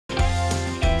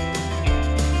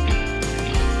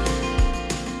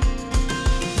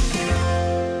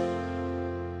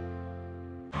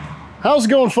How's it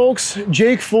going, folks?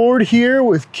 Jake Ford here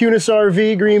with Kunes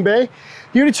RV Green Bay.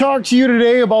 Here to talk to you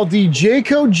today about the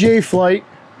Jayco Jay Flight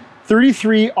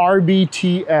 33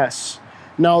 RBTS.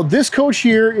 Now, this coach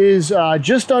here is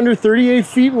just under 38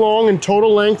 feet long in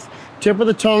total length, tip of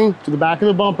the tongue to the back of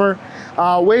the bumper.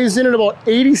 Weighs in at about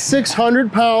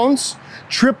 8,600 pounds.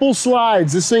 Triple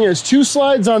slides. This thing has 2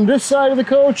 slides on this side of the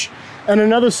coach and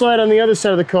another slide on the other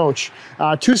side of the coach.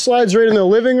 2 slides right in the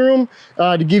living room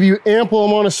to give you ample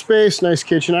amount of space. Nice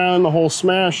kitchen island, the whole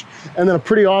smash, and then a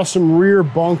pretty awesome rear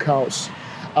bunkhouse.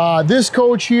 This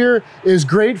coach here is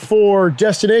great for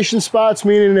destination spots,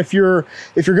 meaning if you're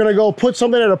gonna go put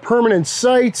something at a permanent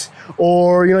site,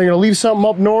 or you're gonna leave something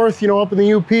up north, up in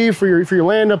the UP for your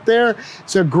land up there.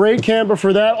 It's a great camper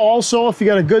for that. Also, if you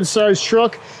got a good sized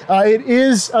truck, it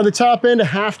is on the top end a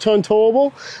half-ton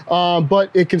towable, but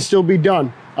it can still be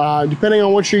done. Depending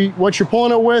on what you're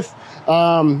pulling it with,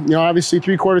 obviously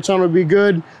 3/4 ton would be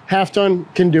good. Half-ton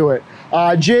can do it.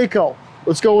 Jayco.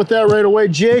 Let's go with that right away.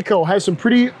 Jayco has some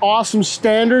pretty awesome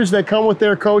standards that come with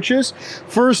their coaches.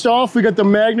 First off, we got the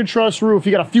Magna Truss roof.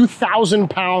 You got a few thousand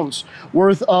pounds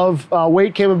worth of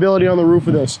weight capability on the roof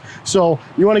of this. So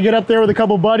you want to get up there with a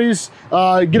couple buddies,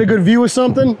 get a good view of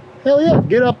something? Hell yeah,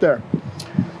 get up there.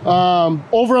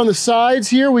 Over on the sides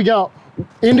here, we got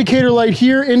indicator light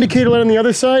here, indicator light on the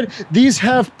other side. These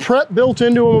have prep built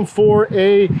into them for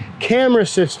a camera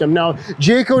system. Now,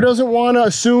 Jayco doesn't want to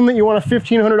assume that you want a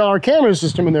 $1,500 camera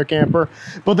system in their camper,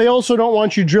 but they also don't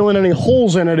want you drilling any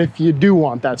holes in it if you do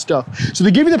want that stuff. So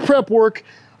they give you the prep work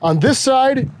on this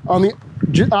side, on the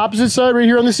opposite side right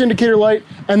here on this indicator light,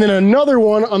 and then another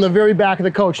one on the very back of the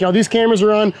coach. Now, these cameras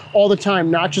are on all the time,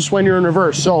 not just when you're in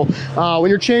reverse. So when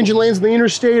you're changing lanes in the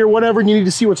interstate or whatever, and you need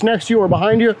to see what's next to you or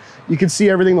behind you, you can see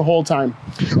everything the whole time.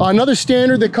 Another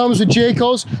standard that comes with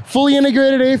Jayco's fully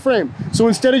integrated A-frame. So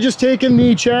instead of just taking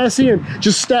the chassis and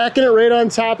just stacking it right on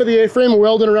top of the A-frame and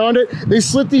welding around it, they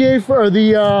slit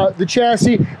the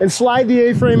chassis and slide the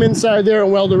A-frame inside there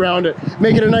and weld around it,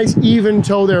 making a nice even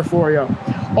toe there for you.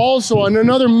 Also,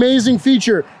 another amazing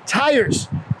feature, tires.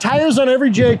 Tires on every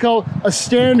Jayco, a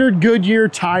standard Goodyear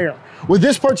tire. With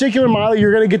this particular model,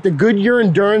 you're gonna get the Goodyear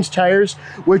Endurance tires,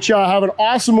 which have an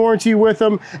awesome warranty with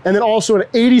them, and then also an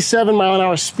 87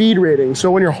 mile-an-hour speed rating.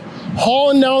 So when you're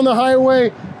hauling down the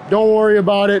highway, don't worry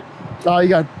about it. You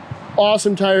got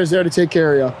awesome tires there to take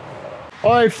care of you.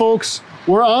 All right, folks.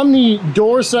 We're on the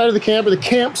door side of the camper, the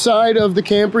camp side of the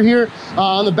camper here.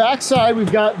 On the back side,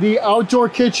 we've got the outdoor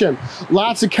kitchen.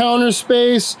 Lots of counter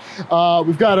space.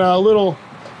 We've got a little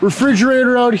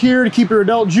refrigerator out here to keep your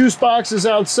adult juice boxes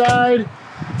outside.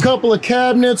 Couple of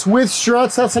cabinets with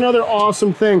struts. That's another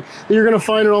awesome thing that you're gonna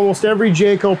find in almost every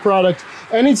Jayco product.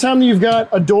 Anytime that you've got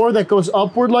a door that goes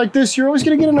upward like this, you're always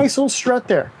gonna get a nice little strut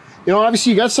there.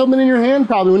 Obviously you got something in your hand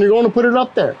probably when you're going to put it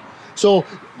up there. So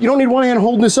you don't need one hand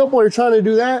holding this up while you're trying to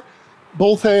do that.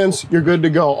 Both hands, you're good to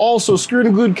go. Also, screwed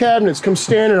and glued cabinets come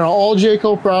standard on all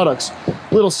Jayco products.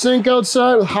 Little sink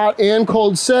outside with hot and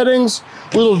cold settings.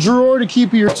 Little drawer to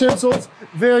keep your utensils.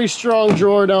 Very strong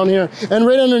drawer down here. And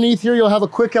right underneath here, you'll have a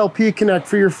quick LP connect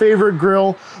for your favorite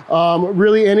grill.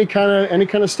 Really any kind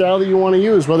of style that you want to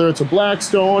use, whether it's a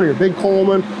Blackstone or your big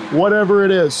Coleman, whatever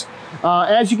it is.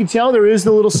 As you can tell, there is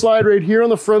the little slide right here on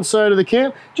the front side of the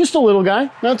camp. Just a little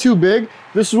guy, not too big.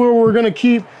 This is where we're going to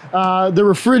keep the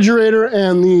refrigerator,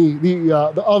 and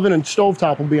the oven and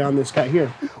stovetop will be on this guy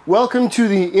here. Welcome to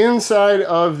the inside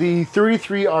of the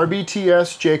 33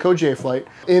 RBTS Jayco Jay Flight.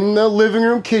 In the living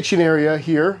room kitchen area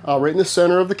here, right in the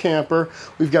center of the camper,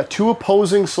 we've got 2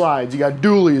 opposing slides. You got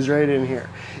dualies right in here.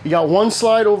 You got one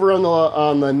slide over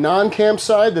on the non-camp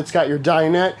side that's got your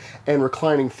dinette and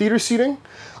reclining theater seating.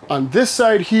 On this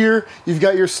side here, you've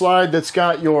got your slide that's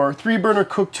got your 3-burner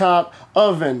cooktop,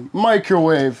 oven,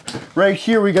 microwave. Right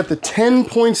here, we got the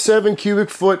 10.7 cubic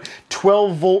foot,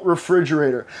 12 volt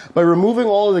refrigerator. By removing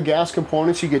all of the gas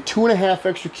components, you get 2.5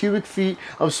 extra cubic feet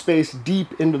of space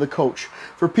deep into the coach.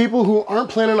 For people who aren't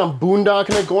planning on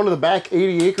boondocking it, going to the back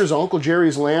 80 acres of Uncle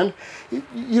Jerry's land,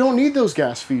 you don't need those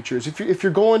gas features. If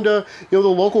you're going to the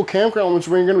local campgrounds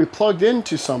where you're going to be plugged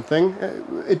into something,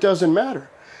 it doesn't matter.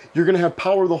 You're going to have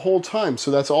power the whole time,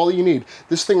 so that's all you need.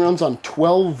 This thing runs on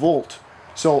 12 volt,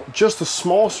 so just the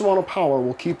smallest amount of power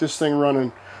will keep this thing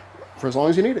running for as long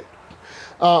as you need it.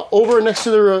 Over next to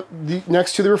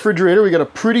the refrigerator, we got a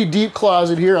pretty deep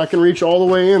closet here. I can reach all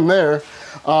the way in there.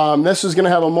 This is going to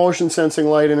have a motion sensing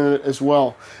light in it as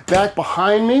well. Back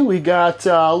behind me, we got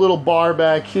a little bar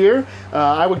back here.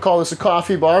 I would call this a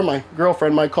coffee bar. My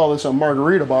girlfriend might call this a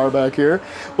margarita bar back here.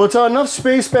 But enough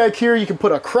space back here. You can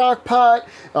put a crock pot,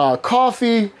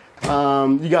 coffee.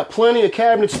 You got plenty of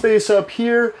cabinet space up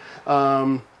here.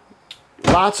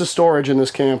 Lots of storage in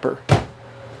this camper.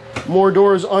 More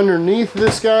doors underneath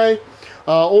this guy.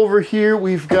 Over here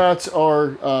we've got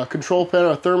our control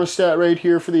panel, our thermostat right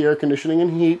here for the air conditioning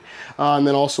and heat, and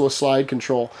then also a slide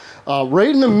control. Right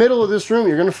in the middle of this room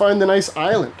you're going to find the nice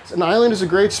island. An island is a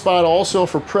great spot also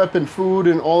for prepping food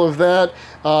and all of that,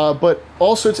 but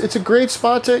also it's a great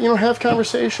spot to, you know, have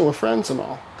conversation with friends and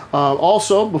all.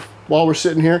 Also, while we're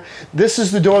sitting here, this is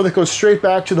the door that goes straight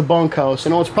back to the bunkhouse. I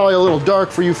know it's probably a little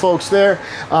dark for you folks there,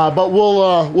 but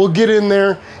we'll get in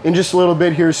there in just a little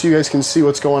bit here so you guys can see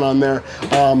what's going on there.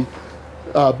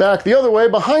 Back the other way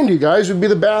behind you guys would be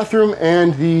the bathroom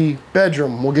and the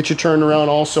bedroom. We'll get you turned around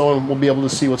also, and we'll be able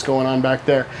to see what's going on back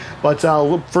there. But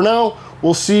for now,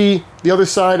 we'll see the other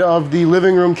side of the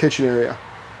living room kitchen area.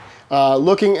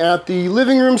 Looking at the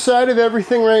living room side of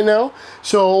everything right now.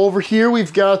 So over here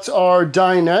we've got our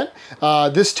dinette.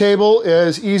 This table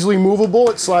is easily movable.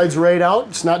 It slides right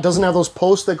out. Doesn't have those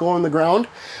posts that go on the ground.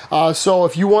 So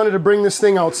if you wanted to bring this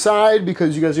thing outside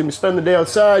because you guys are going to spend the day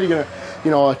outside, you're going to,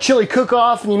 you know, a chili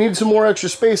cook-off and you need some more extra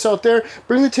space out there,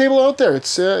 bring the table out there.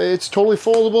 It's totally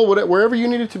foldable wherever you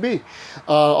need it to be.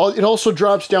 It also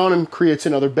drops down and creates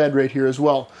another bed right here as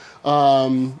well.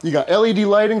 You got LED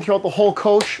lighting throughout the whole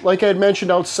coach. Like I had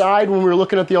mentioned outside when we were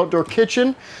looking at the outdoor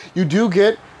kitchen, you do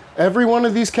get every one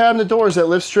of these cabinet doors that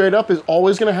lift straight up is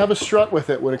always going to have a strut with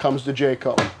it when it comes to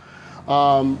Jayco.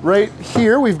 Right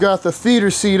here we've got the theater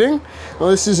seating. Now,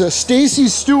 this is a Stacy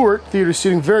Stewart theater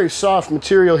seating, very soft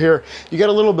material here. You got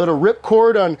a little bit of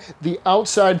ripcord on the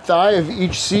outside thigh of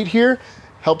each seat here.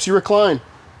 Helps you recline.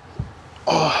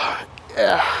 Oh,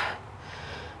 yeah.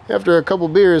 After a couple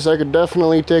beers, I could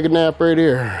definitely take a nap right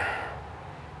here.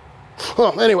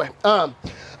 Well, anyway,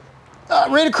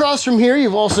 right across from here,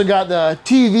 you've also got the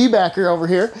TV backer over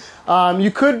here.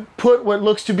 You could put what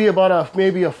looks to be about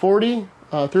maybe a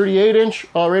 38 inch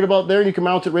right about there, and you can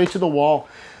mount it right to the wall.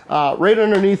 Right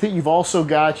underneath it, you've also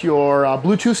got your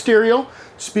Bluetooth stereo,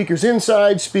 speakers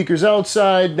inside, speakers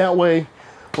outside. That way,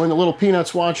 when the little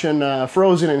peanut's watching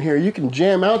Frozen in here, you can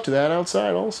jam out to that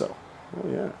outside also. Oh,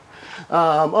 yeah.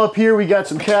 Up here we got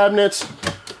some cabinets.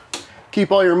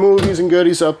 Keep all your movies and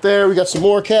goodies up there. We got some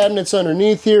more cabinets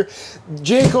underneath here.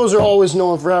 Jaycos are always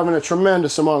known for having a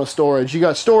tremendous amount of storage. You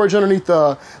got storage underneath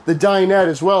the dinette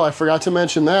as well. I forgot to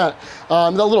mention that.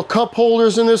 Got little cup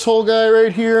holders in this whole guy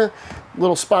right here.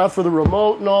 Little spot for the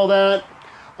remote and all that.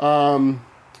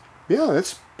 Yeah,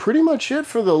 that's pretty much it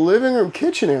for the living room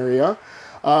kitchen area.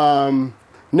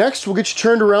 Next, we'll get you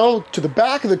turned around to the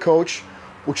back of the coach.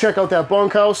 We'll check out that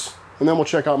bunkhouse, and then we'll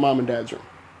check out Mom and Dad's room.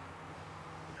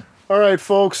 All right,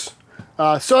 folks.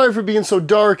 Sorry for being so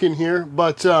dark in here,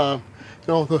 but you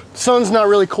know, the sun's not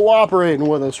really cooperating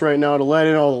with us right now to let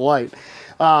in all the light.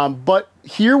 But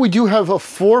here we do have a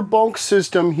 4-bunk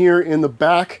system here in the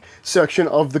back section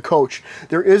of the coach.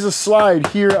 There is a slide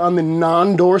here on the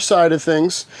non-door side of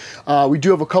things. We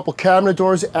do have a couple cabinet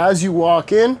doors as you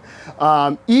walk in.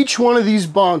 Each one of these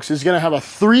bunks is going to have a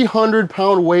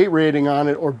 300-pound weight rating on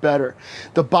it or better.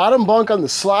 The bottom bunk on the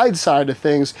slide side of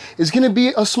things is going to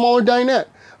be a smaller dinette.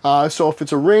 So if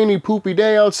it's a rainy, poopy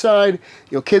day outside,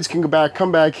 you know, kids can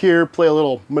come back here, play a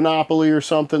little Monopoly or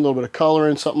something, a little bit of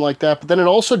coloring, something like that. But then it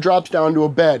also drops down to a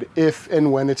bed if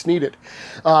and when it's needed.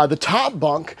 The top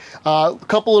bunk, a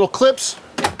couple little clips,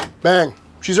 bang.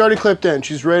 She's already clipped in.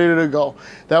 She's ready to go.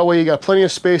 That way you got plenty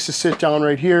of space to sit down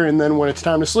right here, and then when it's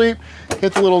time to sleep,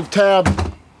 hit the little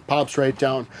tab, pops right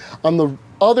down. On the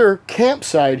other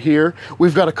campsite here,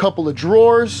 we've got a couple of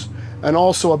drawers, and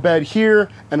also a bed here,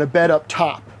 and a bed up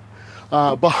top.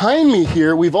 Behind me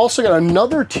here, we've also got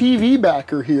another TV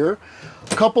backer here,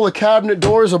 a couple of cabinet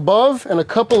doors above, and a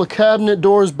couple of cabinet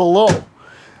doors below.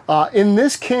 In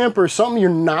this camper, something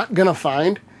you're not gonna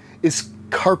find is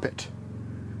carpet.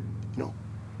 You know,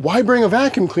 why bring a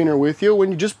vacuum cleaner with you when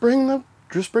you just bring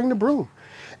the broom?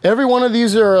 Every one of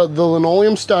these are the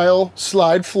linoleum style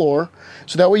slide floor,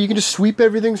 so that way you can just sweep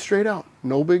everything straight out.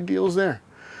 No big deals there.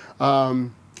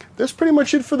 That's pretty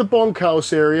much it for the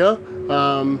bunkhouse area.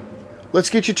 Let's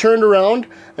get you turned around,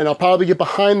 and I'll probably get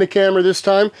behind the camera this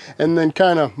time, and then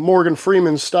kind of Morgan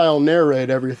Freeman style narrate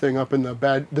everything up in the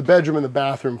bedroom and the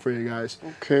bathroom for you guys.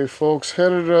 Okay, folks,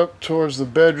 headed up towards the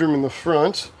bedroom in the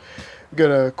front.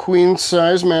 Got a queen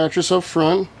size mattress up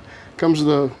front. Comes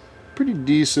with a pretty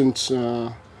decent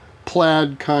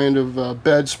plaid kind of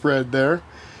bedspread there.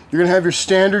 You're gonna have your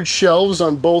standard shelves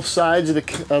on both sides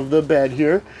of the bed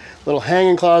here. Little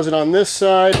hanging closet on this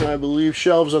side, and I believe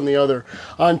shelves on the other.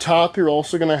 On top, you're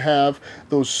also gonna have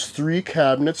those 3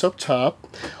 cabinets up top.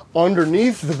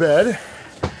 Underneath the bed,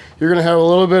 you're gonna have a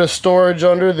little bit of storage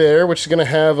under there, which is gonna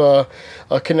have a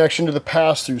connection to the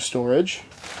pass-through storage.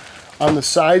 On the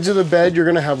sides of the bed, you're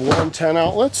gonna have 110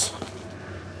 outlets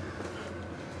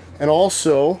and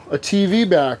also a TV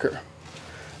backer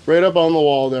right up on the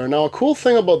wall there. Now, a cool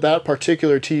thing about that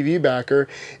particular TV backer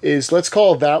is, let's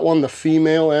call that one the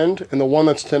female end, and the one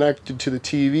that's connected to the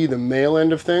TV, the male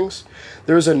end of things.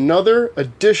 There's another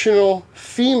additional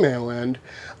female end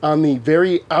on the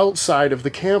very outside of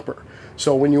the camper.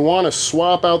 So when you want to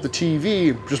swap out the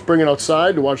TV, just bring it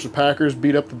outside to watch the Packers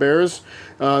beat up the Bears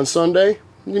on Sunday,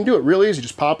 you can do it real easy.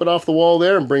 Just pop it off the wall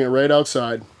there and bring it right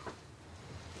outside.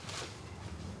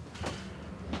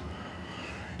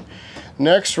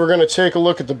 Next, we're going to take a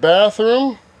look at the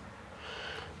bathroom.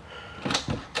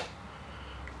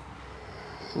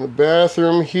 In the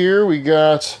bathroom here, we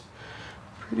got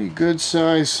pretty good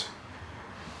size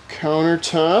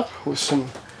countertop with some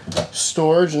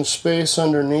storage and space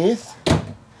underneath.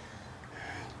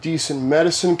 Decent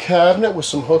medicine cabinet with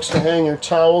some hooks to hang your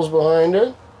towels behind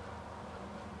it.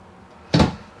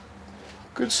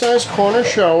 Good sized corner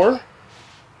shower.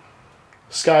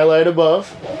 Skylight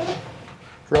above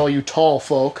for all you tall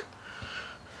folk.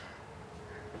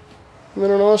 And then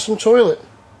an awesome toilet.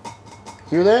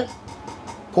 Hear that?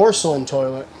 Porcelain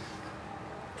toilet.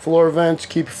 Floor vents,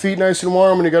 keep your feet nice and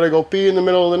warm when you gotta go pee in the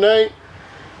middle of the night.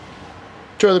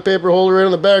 Toilet paper holder right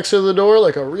on the back side of the door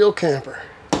like a real camper.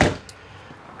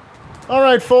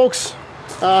 Alright folks,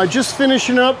 just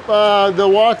finishing up the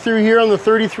walkthrough here on the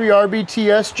 33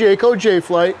 RBTS Jayco Jay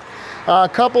Flight. A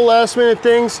couple last minute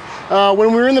things.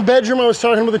 When we were in the bedroom, I was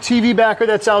talking about the TV backer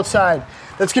that's outside.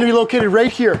 That's going to be located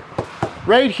right here.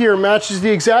 Right here, matches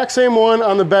the exact same one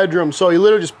on the bedroom. So you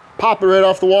literally just pop it right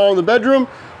off the wall in the bedroom,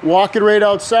 walk it right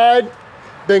outside,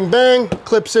 bing bang,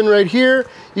 clips in right here.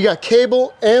 You got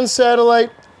cable and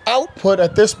satellite output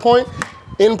at this point.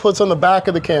 Inputs on the back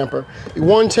of the camper.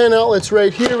 110 outlets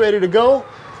right here, ready to go.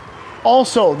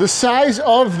 Also, the size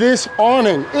of this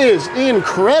awning is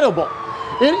incredible.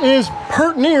 It is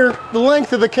pert near the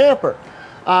length of the camper.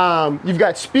 You've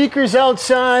got speakers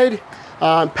outside,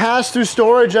 pass-through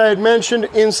storage I had mentioned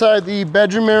inside the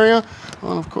bedroom area.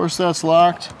 Well, of course, that's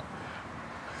locked.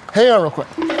 Hang on real quick.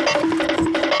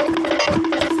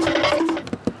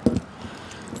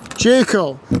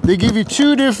 Jayco, they give you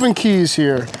two different keys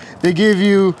here. They give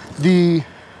you the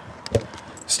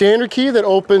standard key that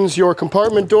opens your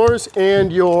compartment doors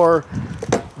and your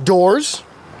doors,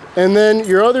 and then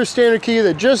your other standard key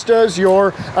that just does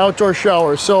your outdoor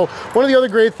shower. So one of the other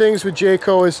great things with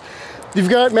Jayco is you've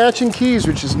got matching keys,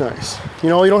 which is nice. You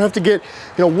know, you don't have to get,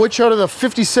 you know, which out of the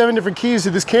 57 different keys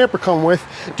did this camper come with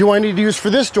do I need to use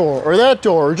for this door or that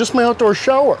door or just my outdoor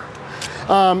shower.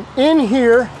 In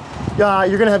here,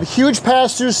 you're gonna have a huge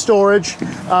pass-through storage,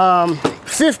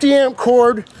 50 amp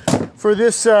cord for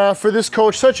this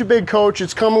coach. Such a big coach.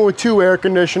 It's coming with 2 air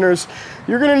conditioners.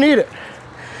 You're gonna need it.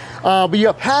 But you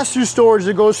have pass-through storage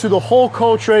that goes through the whole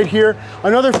coach right here.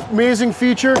 Another amazing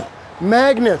feature,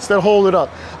 magnets that hold it up.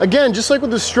 Again, just like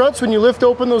with the struts, when you lift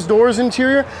open those doors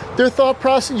interior, their thought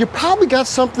process, you probably got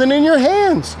something in your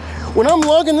hands. When I'm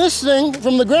lugging this thing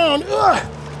from the ground, ugh,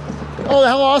 oh,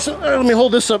 how awesome. Let me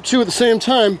hold this up too at the same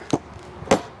time.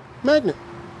 Magnet,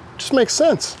 just makes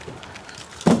sense.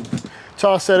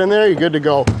 Toss that in there, you're good to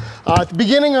go. At the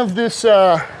beginning of this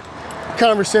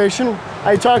conversation,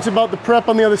 I talked about the prep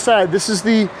on the other side. This is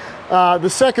the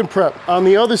second prep on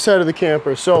the other side of the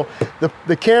camper. So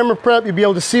the camera prep, you'll be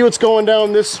able to see what's going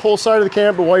down this whole side of the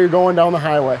camper while you're going down the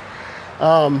highway.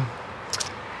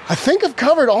 I think I've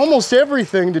covered almost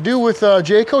everything to do with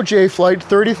Jayco Jay Flight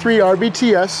 33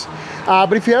 RBTS.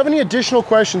 But if you have any additional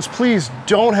questions, please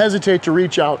don't hesitate to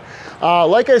reach out.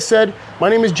 Like I said, my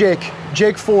name is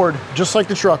Jake Ford, just like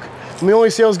the truck. I'm the only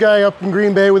sales guy up in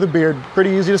Green Bay with a beard. Pretty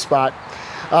easy to spot.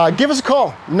 Give us a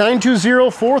call,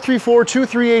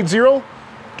 920-434-2380.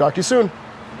 Talk to you soon.